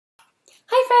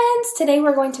Hi friends! Today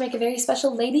we're going to make a very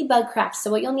special ladybug craft. So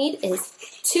what you'll need is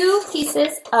 2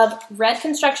 pieces of red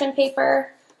construction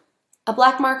paper, a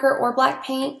black marker or black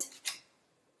paint,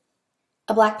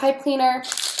 a black pipe cleaner,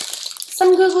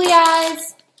 some googly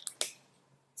eyes,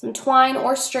 some twine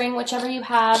or string, whichever you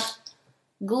have,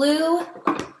 glue,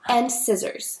 and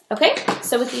scissors. Okay?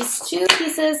 So with these 2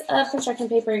 pieces of construction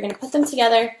paper, you're going to put them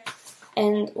together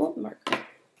and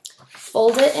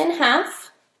fold it in half.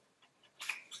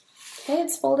 Okay,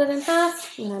 it's folded in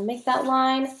half. You're going to make that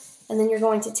line, and then you're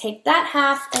going to take that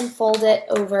half and fold it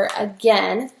over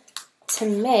again to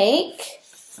make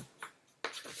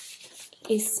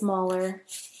a smaller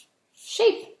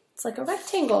shape. It's like a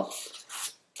rectangle.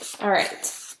 All right.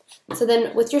 So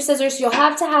then with your scissors, you'll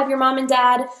have to have your mom and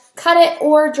dad cut it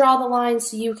or draw the line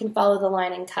so you can follow the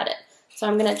line and cut it. So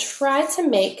I'm going to try to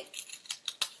make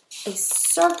a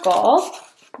circle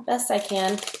the best I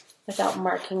can without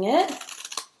marking it.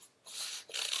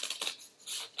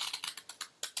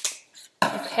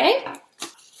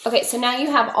 Okay, so now you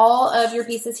have all of your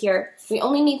pieces here. We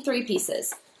only need 3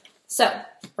 pieces. So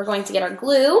we're going to get our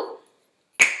glue.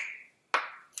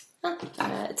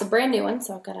 It's a brand new one,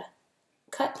 so I've got to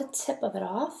cut the tip of it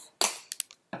off.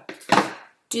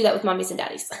 Do that with mommies and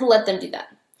daddies. Let them do that.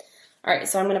 All right,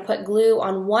 so I'm going to put glue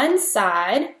on one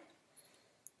side.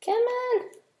 Come on.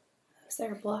 Is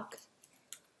there a block?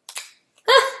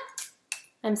 Ah,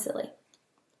 I'm silly.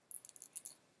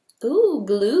 Ooh,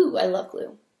 glue. I love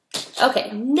glue.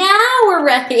 Okay, now we're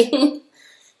ready.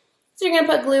 So you're going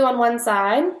to put glue on one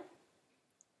side.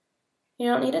 You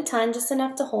don't need a ton, just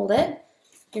enough to hold it.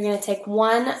 You're going to take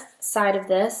one side of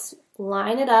this,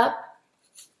 line it up.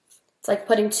 It's like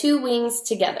putting 2 wings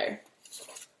together.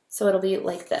 So it'll be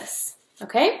like this,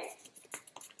 okay?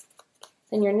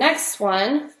 Then your next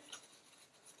one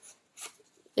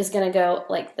is going to go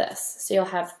like this. So you'll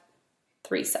have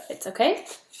 3 sides, okay?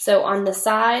 So on the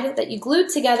side that you glued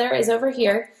together is over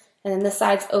here, and then the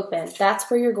side's open. That's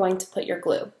where you're going to put your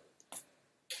glue.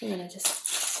 You're going to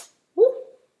just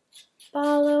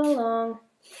follow along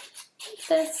like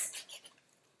this.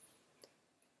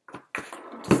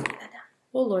 Just lay that down.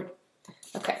 Oh, Lord.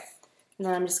 Okay. And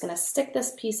then I'm just going to stick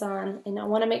this piece on, and I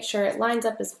want to make sure it lines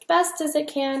up as best as it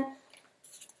can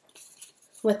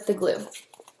with the glue.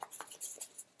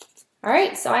 All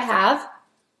right, so I have,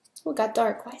 oh, it got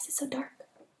dark. Why is it so dark?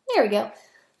 There we go.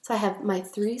 So I have my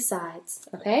 3 sides,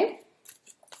 okay?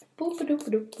 Boop, boop,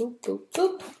 boop, boop, boop,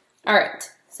 boop. All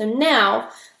right, so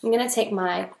now I'm going to take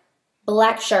my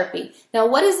black Sharpie. Now,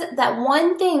 what is that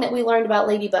one thing that we learned about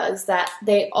ladybugs that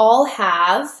they all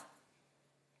have?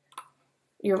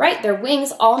 You're right, their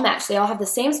wings all match. They all have the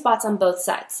same spots on both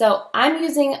sides. So I'm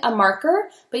using a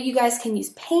marker, but you guys can use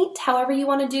paint. However you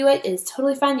want to do it is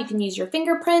totally fine. You can use your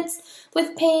fingerprints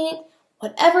with paint.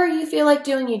 Whatever you feel like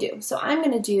doing, you do. So I'm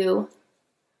going to do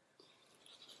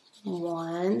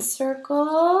 1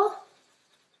 circle.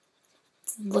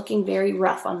 It's looking very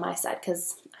rough on my side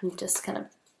because I'm just kind of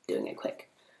doing it quick.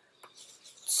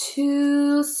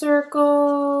 2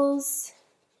 circles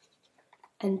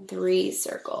and 3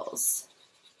 circles.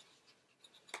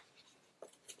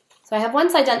 So I have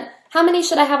one side done. How many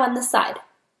should I have on this side?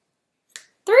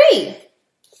 3.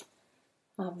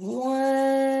 I have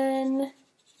 1,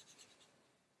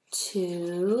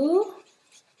 2,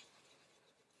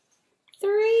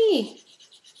 3.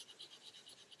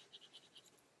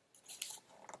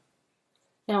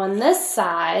 Now on this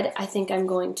side, I think I'm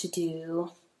going to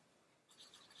do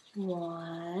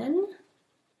 1,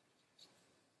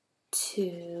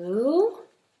 2,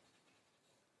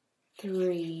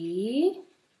 3,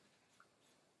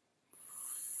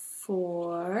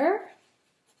 4,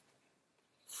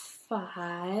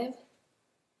 5,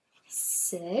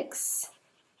 6,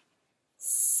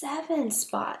 7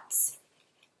 spots.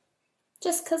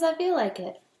 Just because I feel like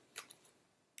it.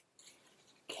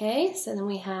 Okay, so then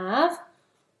we have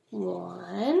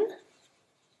 1,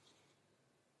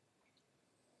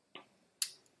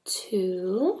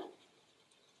 2,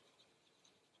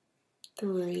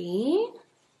 3,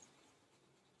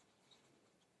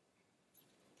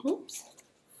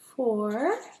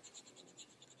 4,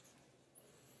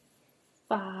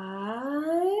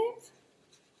 5,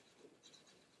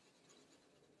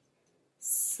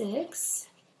 6,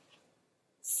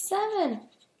 7.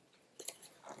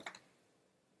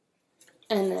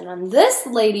 And then on this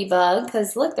ladybug,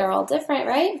 because look, they're all different,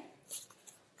 right?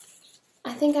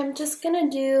 I think I'm just going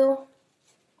to do,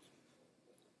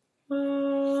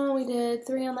 we did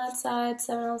 3 on that side,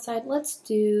 7 on that side. Let's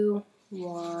do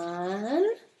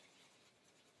 1,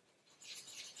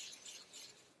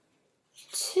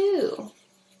 2,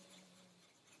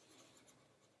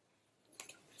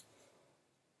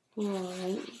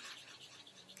 1,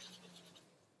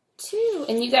 2.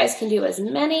 And you guys can do as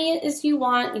many as you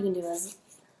want. You can do as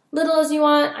little as you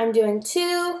want. I'm doing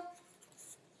 2,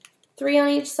 3 on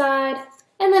each side.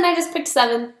 And then I just picked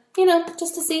 7, you know,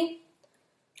 just to see.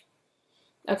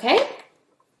 Okay.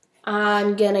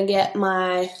 I'm going to get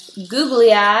my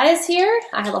googly eyes here.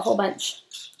 I have a whole bunch.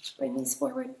 Bring these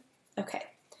forward. Okay.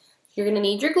 You're going to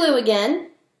need your glue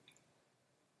again.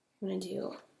 I'm going to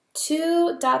do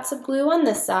 2 dots of glue on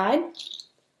this side.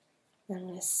 And I'm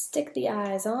going to stick the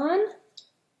eyes on.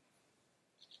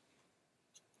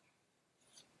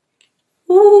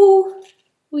 Ooh,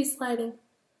 we sliding.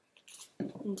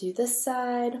 And do this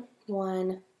side.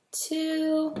 1,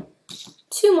 2.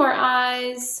 2 more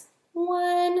eyes.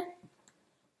 1.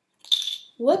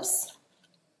 Whoops.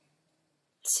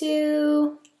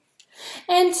 2.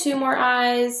 And 2 more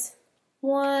eyes.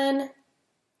 1,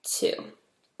 2.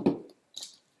 All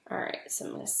right, so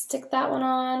I'm going to stick that one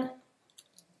on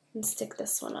and stick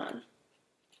this one on.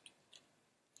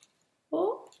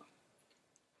 Oh.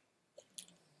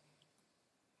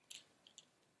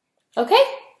 Okay,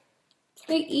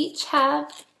 they each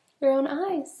have their own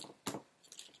eyes.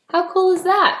 How cool is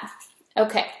that?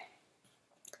 Okay,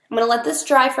 I'm going to let this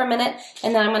dry for a minute,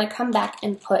 and then I'm going to come back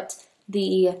and put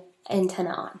the antenna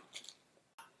on.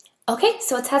 Okay,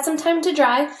 so it's had some time to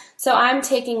dry, so I'm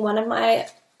taking one of my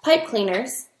pipe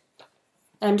cleaners,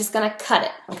 and I'm just going to cut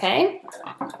it, okay?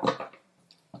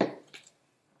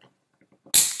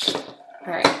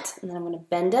 All right, and then I'm going to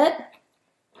bend it.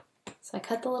 So I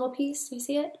cut the little piece, do you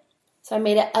see it? So I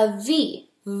made it a V,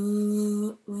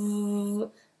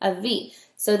 a V.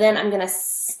 So then I'm going to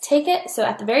take it, so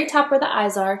at the very top where the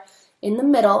eyes are, in the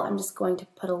middle, I'm just going to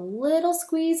put a little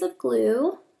squeeze of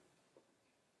glue.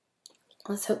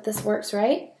 Let's hope this works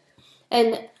right.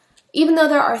 And even though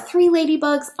there are 3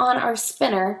 ladybugs on our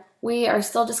spinner, we are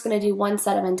still just going to do 1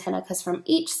 set of antenna because from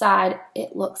each side,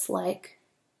 it looks like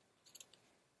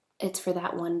it's for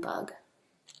that one bug.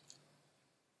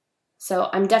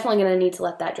 So I'm definitely going to need to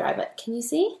let that dry, but can you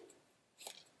see?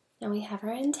 Now we have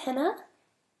our antenna.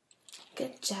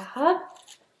 Good job.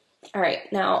 All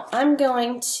right, now I'm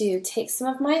going to take some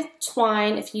of my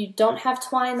twine. If you don't have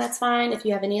twine, that's fine. If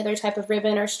you have any other type of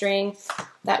ribbon or string,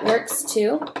 that works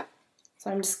too. So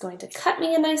I'm just going to cut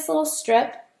me a nice little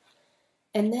strip,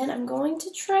 and then I'm going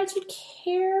to try to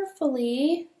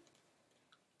carefully,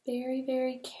 very,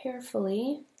 very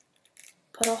carefully,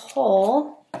 put a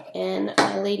hole in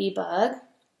my ladybug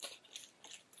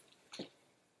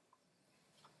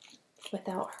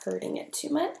without hurting it too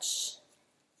much.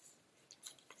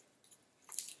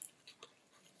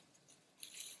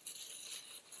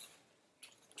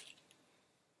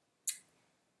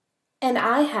 And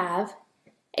I have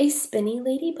a spinny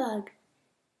ladybug.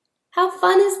 How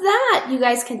fun is that? You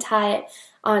guys can tie it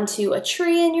onto a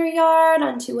tree in your yard,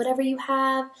 onto whatever you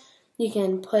have. You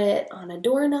can put it on a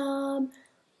doorknob.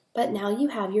 But now you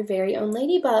have your very own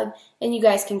ladybug, and you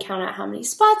guys can count out how many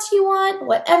spots you want,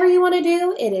 whatever you want to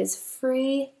do. It is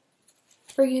free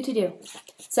for you to do.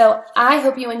 So I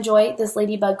hope you enjoy this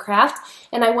ladybug craft,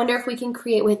 and I wonder if we can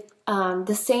create with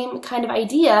the same kind of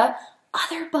idea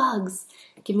other bugs.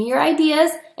 Give me your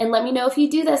ideas and let me know if you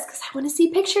do this because I want to see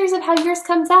pictures of how yours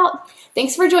comes out.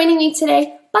 Thanks for joining me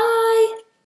today. Bye!